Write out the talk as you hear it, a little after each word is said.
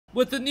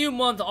With the new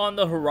month on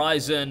the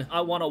horizon, I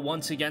want to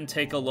once again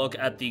take a look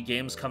at the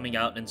games coming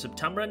out in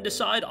September and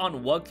decide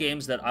on what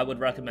games that I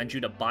would recommend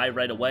you to buy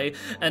right away,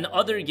 and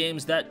other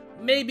games that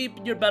maybe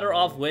you're better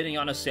off waiting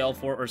on a sale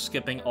for or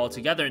skipping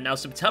altogether. Now,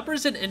 September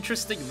is an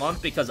interesting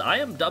month because I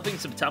am dubbing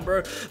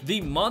September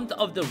the month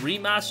of the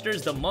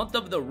remasters, the month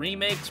of the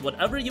remakes,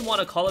 whatever you want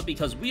to call it,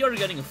 because we are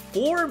getting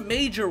 4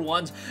 major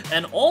ones,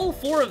 and all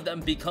 4 of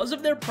them, because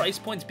of their price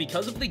points,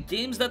 because of the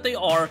games that they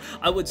are,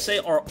 I would say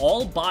are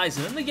all buys.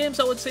 And then the games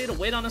I would say to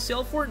wait on a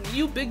sale for,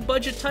 new big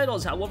budget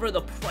titles. However,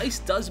 the price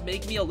does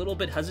make me a little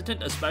bit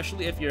hesitant,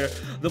 especially if you're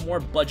the more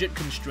budget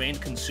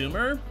constrained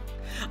consumer.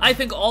 I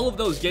think all of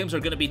those games are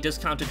going to be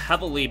discounted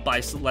heavily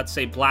by, let's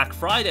say, Black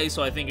Friday,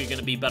 so I think you're going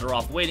to be better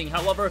off waiting.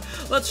 However,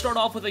 let's start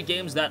off with the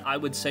games that I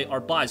would say are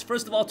buys.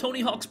 First of all,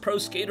 Tony Hawk's Pro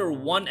Skater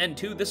 1 and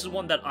 2. This is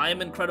one that I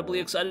am incredibly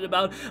excited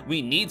about.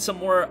 We need some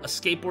more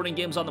skateboarding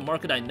games on the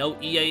market. I know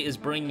EA is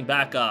bringing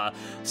back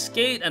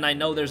Skate, and I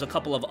know there's a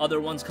couple of other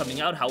ones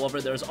coming out.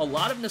 However, there's a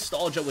lot of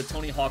nostalgia with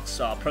Tony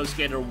Hawk's Pro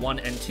Skater 1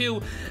 and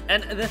 2,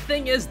 and the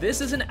thing is,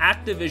 this is an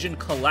Activision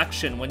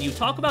collection. When you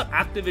talk about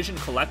Activision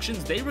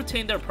collections, they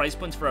retain their price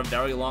points for a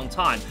very long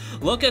time.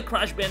 Look at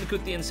Crash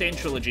Bandicoot The Insane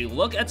Trilogy.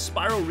 Look at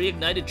Spyro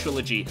Reignited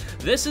Trilogy.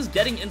 This is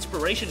getting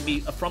inspiration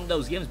from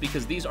those games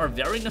because these are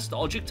very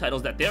nostalgic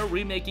titles that they're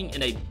remaking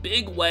in a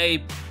big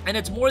way, and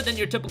it's more than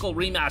your typical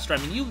remaster.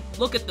 I mean, you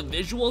look at the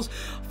visuals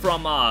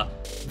from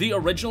the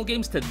original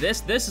games to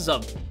this is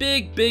a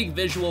big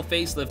visual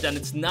facelift, and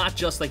it's not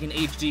just like an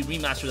HD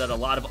remaster that a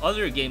lot of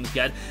other games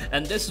get,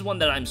 and this is one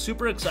that I'm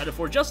super excited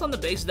for, just on the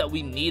basis that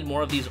we need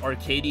more of these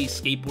arcadey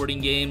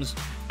skateboarding games.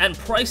 And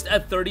priced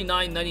at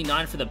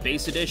 $39.99 for the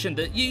base edition,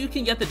 you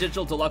can get the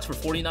digital deluxe for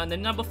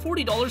 $49.99, but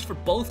 $40 for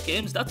both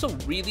games, that's a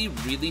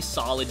really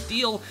solid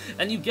deal,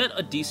 and you get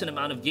a decent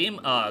amount of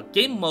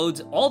game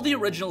modes, all the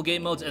original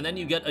game modes, and then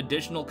you get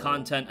additional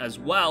content as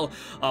well.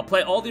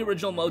 Play all the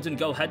original modes and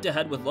go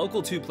head-to-head with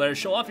local 2 players,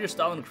 show off your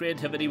style and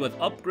creativity with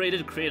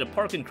upgraded Create a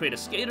Park and Create a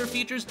Skater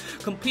features,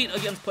 compete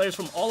against players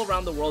from all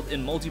around the world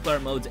in multiplayer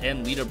modes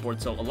and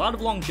leaderboards, so a lot of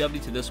longevity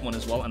to this one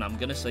as well, and I'm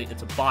gonna say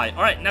it's a buy.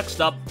 Alright,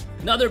 next up,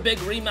 another big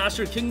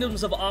remaster,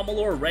 Kingdoms of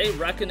Amalur: Ray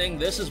Reckoning.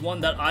 This is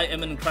one that I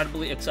am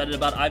incredibly excited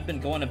about. I've been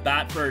going to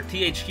bat for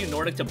THQ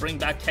Nordic to bring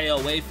back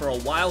KOA for a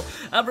while.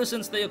 Ever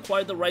since they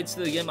acquired the rights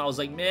to the game, I was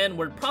like, man,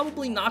 we're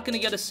probably not going to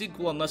get a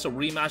sequel unless a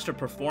remaster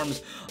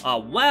performs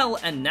well,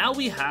 and now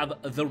we have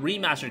the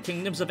remaster,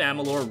 Kingdoms of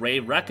Amalur: Ray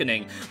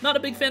Reckoning. Not a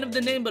big fan of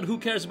the name, but who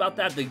cares about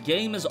that? The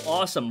game is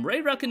awesome.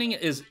 Ray Reckoning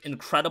is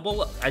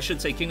incredible. I should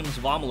say Kingdoms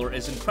of Amalur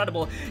is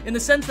incredible in the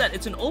sense that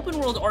it's an open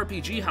world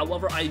RPG.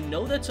 However, I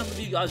know that some of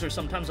you guys are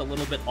sometimes a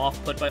little bit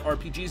off-put by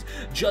RPGs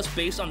just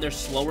based on their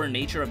slower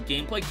nature of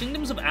gameplay.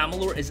 Kingdoms of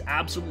Amalur is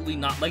absolutely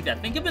not like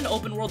that. Think of an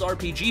open world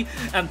RPG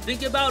and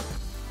think about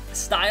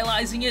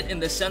stylizing it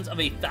in the sense of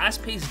a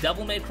fast-paced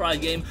Devil May Cry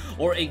game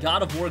or a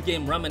God of War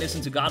game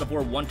reminiscent to God of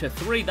War 1 to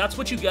 3. That's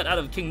what you get out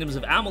of Kingdoms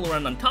of Amalur,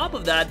 and on top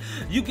of that,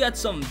 you get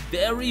some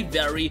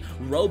very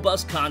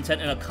robust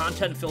content in a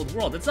content-filled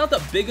world. It's not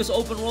the biggest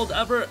open world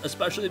ever,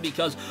 especially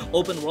because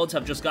open worlds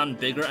have just gotten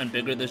bigger and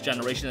bigger this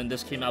generation, and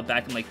this came out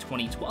back in like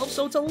 2012,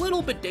 so it's a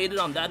little bit dated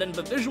on that end,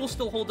 but visuals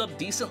still hold up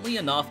decently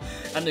enough,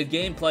 and the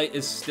gameplay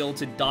is still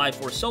to die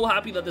for. So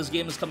happy that this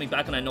game is coming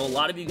back, and I know a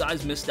lot of you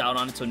guys missed out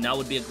on it, so now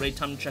would be a great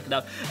time to check it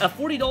out. At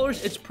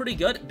 $40, it's pretty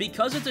good.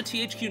 Because it's a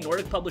THQ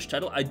Nordic published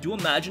title, I do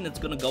imagine it's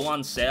going to go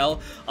on sale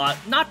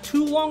not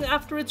too long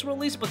after its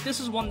release, but this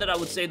is one that I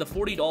would say the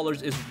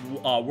 $40 is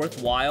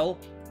worthwhile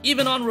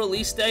even on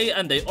release day,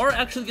 and they are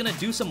actually going to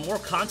do some more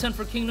content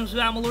for Kingdoms of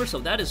Amalur, so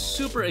that is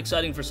super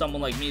exciting for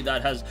someone like me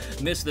that has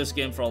missed this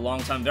game for a long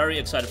time. Very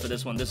excited for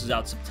this one. This is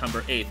out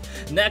September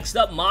 8th. Next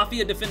up,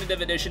 Mafia Definitive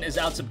Edition is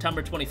out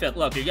September 25th.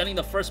 Look, you're getting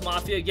the first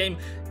Mafia game.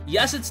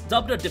 Yes, it's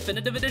dubbed a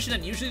Definitive Edition,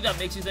 and usually that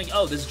makes you think,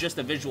 oh, this is just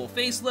a visual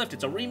facelift,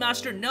 it's a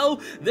remaster. No,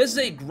 this is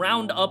a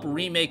ground-up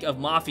remake of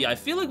Mafia. I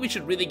feel like we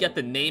should really get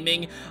the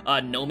naming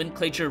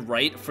nomenclature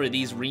right for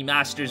these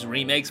remasters,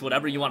 remakes,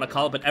 whatever you want to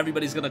call it, but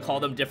everybody's going to call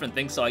them different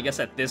things, so I guess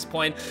at this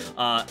point,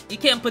 you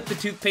can't put the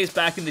toothpaste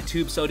back in the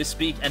tube, so to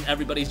speak, and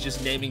everybody's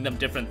just naming them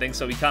different things,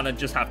 so we kind of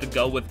just have to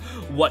go with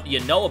what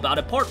you know about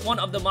it. Part 1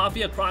 of the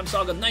Mafia crime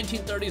saga,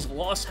 1930s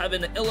Lost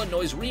Heaven,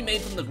 Illinois,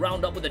 remade from the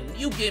ground up with a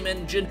new game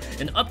engine,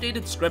 an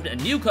updated script,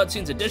 and new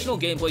cutscenes, additional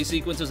gameplay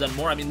sequences, and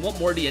more. I mean, what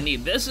more do you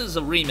need? This is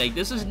a remake.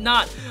 This is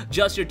not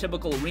just your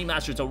typical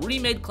remaster. It's a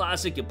remade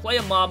classic. You play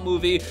a mob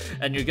movie,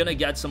 and you're gonna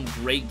get some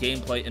great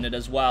gameplay in it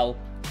as well.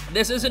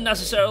 This isn't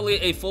necessarily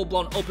a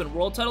full-blown open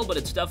world title, but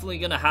it's definitely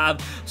going to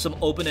have some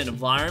open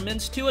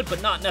environments to it,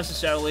 but not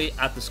necessarily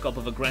at the scope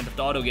of a Grand Theft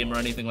Auto game or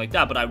anything like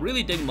that. But I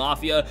really dig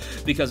Mafia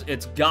because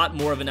it's got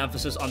more of an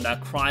emphasis on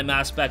that crime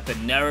aspect. The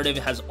narrative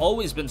has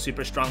always been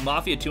super strong.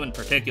 Mafia 2 in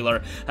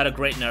particular had a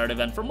great narrative,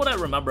 and from what I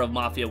remember of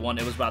Mafia 1,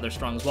 it was rather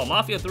strong as well.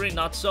 Mafia 3,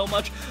 not so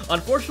much.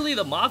 Unfortunately,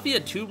 the Mafia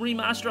 2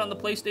 remaster on the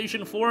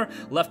PlayStation 4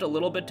 left a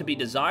little bit to be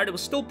desired. It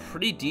was still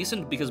pretty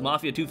decent because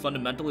Mafia 2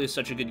 fundamentally is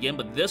such a good game,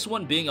 but this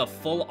one being a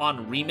full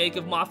on remake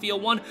of Mafia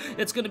 1,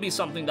 it's going to be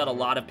something that a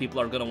lot of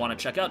people are going to want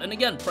to check out. And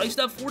again, priced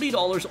at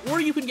 $40, or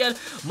you can get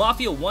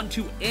Mafia 1,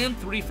 2, and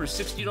 3 for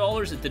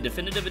 $60 at the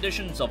definitive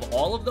editions of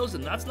all of those,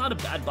 and that's not a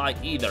bad buy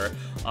either.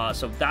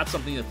 So that's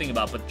something to think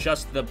about, but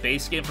just the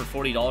base game for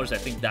 $40, I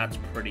think that's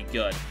pretty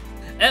good.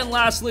 And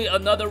lastly,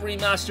 another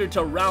remaster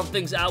to round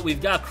things out.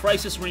 We've got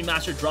Crysis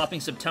Remastered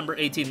dropping September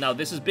 18th. Now,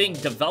 this is being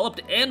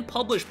developed and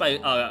published by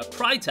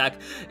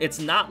Crytek. It's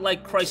not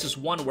like Crysis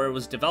 1, where it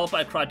was developed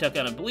by Crytek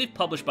and I believe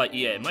published by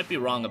EA. I might be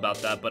wrong about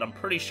that, but I'm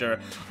pretty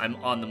sure I'm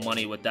on the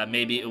money with that.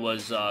 Maybe it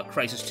was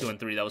Crysis 2 and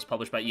 3 that was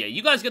published by EA.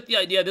 You guys get the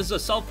idea. This is a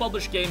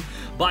self-published game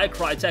by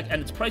Crytek,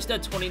 and it's priced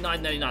at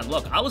 $29.99.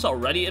 Look, I was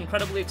already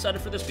incredibly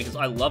excited for this because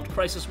I loved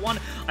Crysis 1.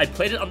 I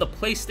played it on the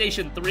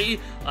PlayStation 3,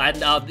 and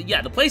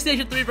yeah, the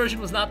PlayStation 3 version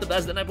was not the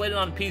best, then I played it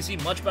on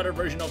PC, much better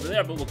version over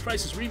there, but with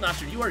Crysis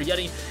Remastered, you are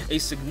getting a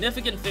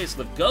significant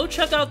facelift. Go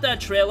check out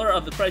that trailer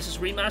of the Crysis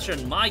Remastered,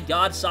 and my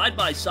god, side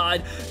by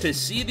side, to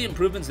see the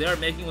improvements they are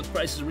making with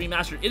Crysis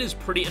Remastered, it is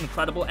pretty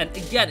incredible, and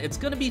again, it's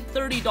going to be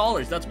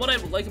 $30. That's what I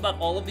like about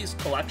all of these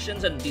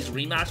collections and these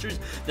remasters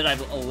that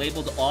I've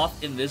labeled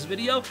off in this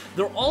video.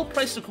 They're all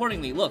priced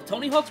accordingly. Look,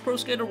 Tony Hawk's Pro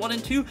Skater 1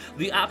 and 2,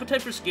 the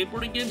appetite for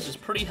skateboarding games is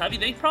pretty heavy.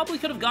 They probably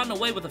could have gotten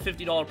away with a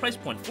 $50 price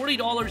point.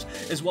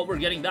 $40 is what we're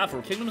getting that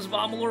for. Kingdoms of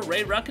Amalur,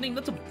 Ray Reckoning,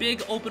 that's a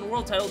big open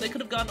world title. They could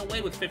have gotten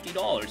away with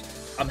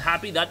 $50. I'm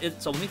happy that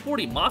it's only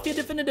 $40. Mafia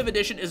Definitive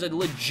Edition is a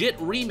legit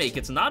remake.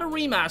 It's not a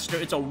remaster.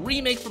 It's a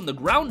remake from the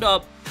ground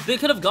up. They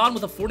could have gone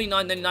with a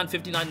 $49.99,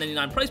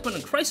 $59.99 price point.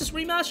 And Crysis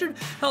Remastered,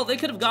 hell, they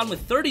could have gone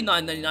with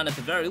 $39.99 at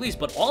the very least,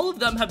 but all of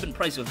them have been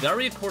priced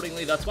very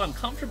accordingly. That's why I'm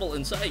comfortable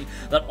in saying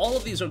that all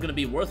of these are going to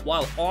be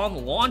worthwhile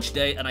on launch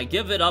day, and I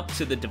give it up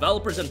to the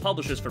developers and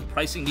publishers for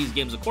pricing these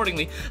games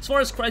accordingly. As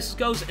far as Crysis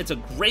goes, it's a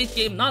great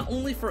game, not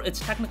only for its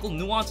technical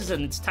nuances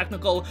and its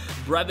technical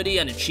brevity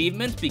and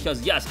achievement,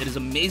 because yes, it is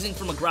amazing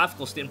from a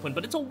graphical standpoint,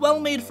 but it's a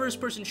well-made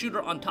first-person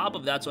shooter on top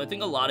of that, so I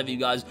think a lot of you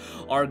guys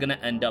are going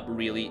to end up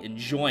really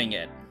enjoying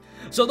it.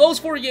 So those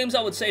 4 games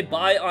I would say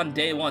buy on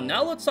day one.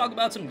 Now let's talk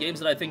about some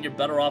games that I think you're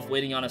better off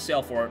waiting on a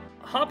sale for.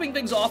 Hopping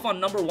things off on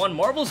number 1,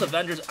 Marvel's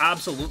Avengers,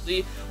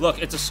 absolutely. Look,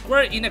 it's a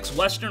Square Enix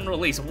Western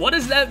release. What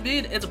does that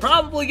mean? It's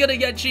probably gonna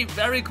get cheap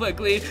very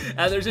quickly,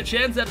 and there's a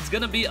chance that it's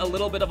gonna be a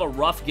little bit of a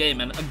rough game.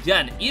 And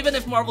again, even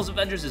if Marvel's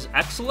Avengers is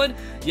excellent,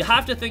 you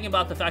have to think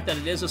about the fact that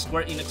it is a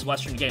Square Enix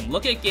Western game.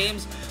 Look at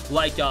games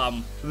like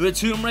the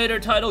Tomb Raider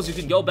titles. You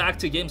can go back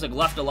to games like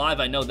Left Alive.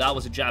 I know that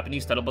was a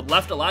Japanese title, but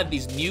Left Alive,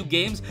 these new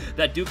games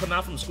that do come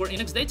out from Square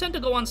Enix, they tend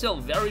to go on sale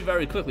very,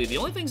 very quickly. The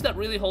only things that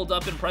really hold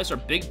up in price are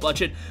big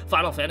budget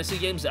Final Fantasy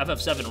games.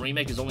 FF7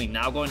 Remake is only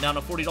now going down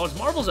to $40.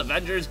 Marvel's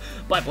Avengers,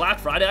 by Black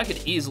Friday, I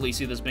could easily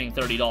see this being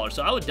 $30.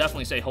 So I would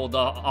definitely say hold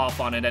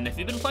off on it. And if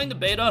you've been playing the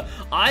beta,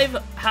 I've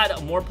had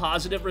a more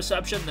positive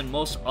reception than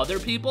most other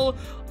people,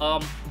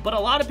 but a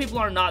lot of people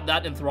are not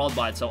that enthralled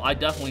by it, so I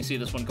definitely see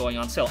this one going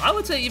on sale. I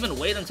would say even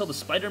wait until the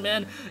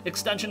Spider-Man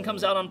extension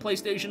comes out on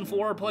PlayStation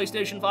 4 or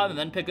PlayStation 5 and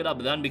then pick it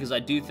up then, because I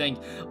do think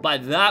by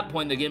that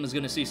point the game is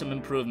going to see some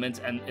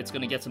improvements and it's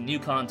going to get some new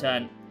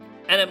content,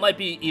 and it might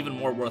be even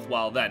more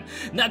worthwhile then.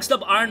 Next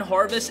up, Iron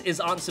Harvest is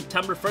on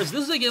September 1st.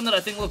 This is a game that I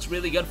think looks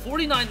really good.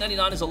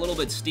 $49.99 is a little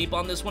bit steep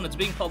on this one. It's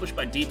being published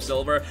by Deep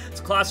Silver.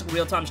 It's a classic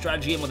real-time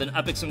strategy game with an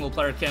epic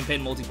single-player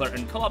campaign, multiplayer,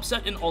 and co-op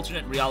set in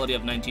alternate reality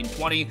of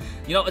 1920.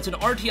 You know, it's an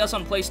RTS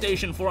on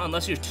PlayStation 4,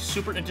 unless you're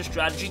super into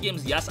strategy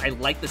games. Yes, I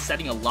like the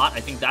setting a lot.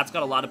 I think that's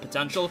got a lot of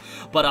potential,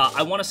 but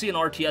I want to see an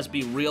RTS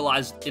be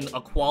realized in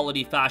a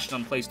quality fashion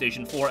on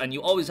PlayStation 4, and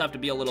you always have to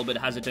be a little bit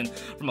hesitant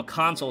from a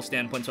console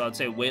standpoint, so I would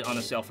say wait on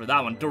a sale for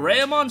that one.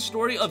 Doraemon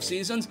Story of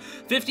Seasons,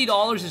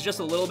 $50 is just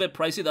a little bit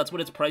pricey. That's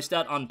what it's priced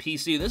at on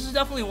PC. This is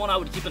definitely one I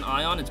would keep an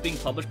eye on. It's being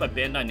published by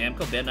Bandai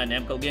Namco. Bandai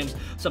Namco games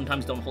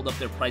sometimes don't hold up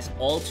their price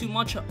all too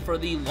much for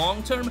the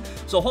long term,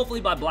 so hopefully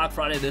by Black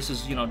Friday this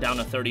is, you know, down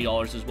to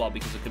 $30 as well,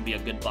 because it could be a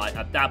good buy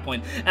at that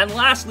point. And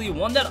lastly,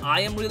 one that I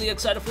am really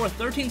excited for,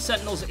 13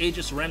 Sentinels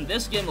Aegis Rim.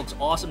 This game looks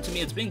awesome to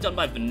me. It's being done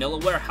by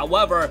Vanillaware.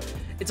 However,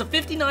 it's a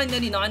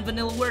 $59.99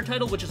 Vanillaware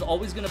title, which is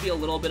always going to be a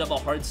little bit of a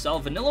hard sell.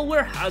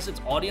 Vanillaware has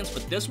its audience,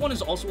 but this one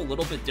is also a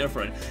little bit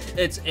different.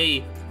 It's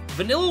a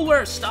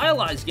Vanillaware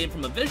stylized game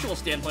from a visual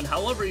standpoint.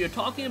 However, you're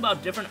talking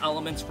about different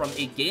elements from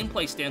a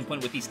gameplay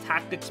standpoint with these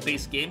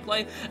tactics-based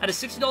gameplay. At a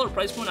 $60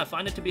 price point, I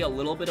find it to be a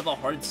little bit of a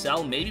hard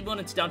sell. Maybe when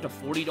it's down to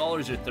 $40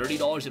 or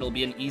 $30, it'll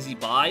be an easy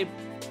buy.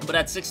 But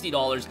at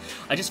 $60,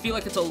 I just feel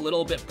like it's a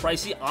little bit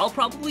pricey. I'll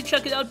probably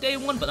check it out day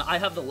one, but I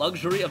have the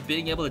luxury of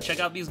being able to check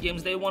out these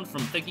games day one.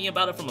 From thinking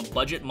about it from a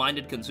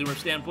budget-minded consumer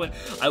standpoint,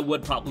 I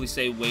would probably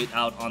say wait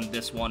out on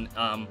this one.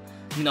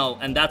 You know,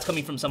 and that's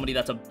coming from somebody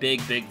that's a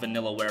big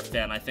Vanillaware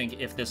fan. I think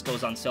if this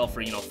goes on sale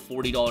for, you know,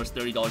 $40,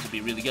 $30 would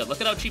be really good.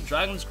 Look at how cheap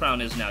Dragon's Crown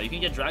is now. You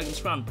can get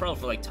Dragon's Crown Pro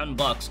for like 10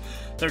 bucks.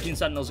 13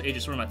 Sentinels,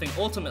 Aegis Rim. I think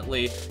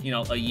ultimately, you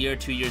know, a year,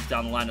 2 years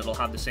down the line, it'll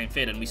have the same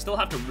fate, and we still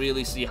have to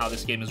really see how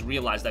this game is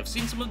realized. I've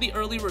seen some of the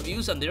early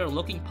reviews, and they're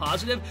looking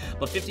positive,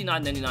 but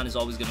 $59.99 is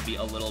always going to be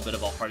a little bit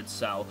of a hard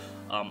sell,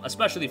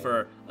 especially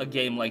for a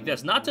game like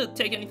this. Not to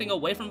take anything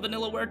away from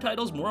Vanillaware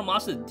titles,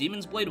 Muramasa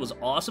Demon's Blade was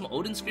awesome,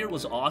 Odin Sphere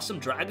was awesome,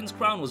 Dragon's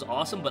Crown was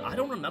awesome, but I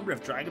don't remember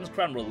if Dragon's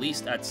Crown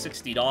released at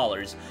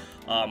 $60.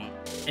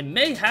 It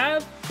may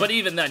have, but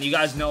even then, you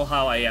guys know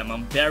how I am.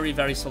 I'm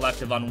very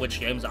selective on which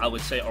games I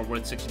would say are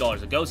worth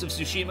 $60. A Ghost of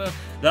Tsushima,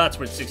 that's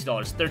worth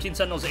 $60. 13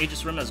 Sentinels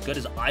Aegis Rim, as good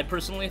as I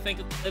personally think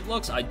it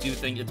looks, I do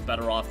think it's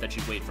better off that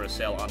you wait for a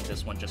sale on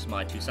this one, just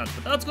my 2 cents.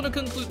 But that's going to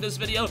conclude this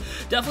video.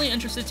 Definitely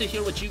interested to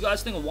hear what you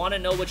guys think. I want to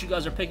know what you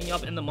guys are picking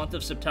up in the month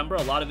of September.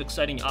 A lot of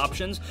exciting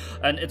options,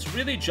 and it's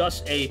really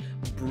just a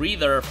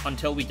breather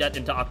until we get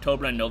into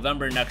October and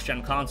November,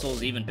 next-gen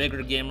consoles, even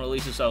bigger game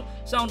releases. So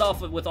sound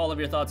off with all of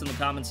your thoughts in the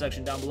comment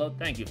section down below.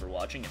 Thank you for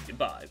watching, and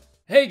goodbye.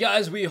 Hey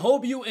guys, we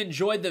hope you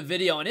enjoyed the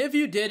video, and if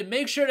you did,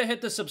 make sure to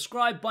hit the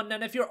subscribe button,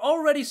 and if you're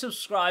already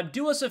subscribed,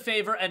 do us a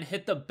favor and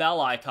hit the bell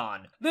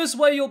icon. This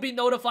way you'll be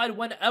notified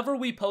whenever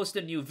we post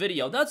a new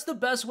video. That's the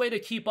best way to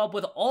keep up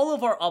with all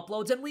of our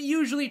uploads, and we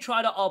usually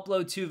try to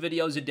upload 2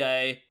 videos a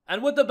day.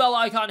 And with the bell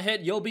icon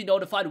hit, you'll be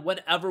notified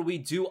whenever we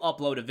do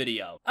upload a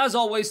video. As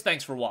always,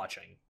 thanks for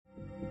watching.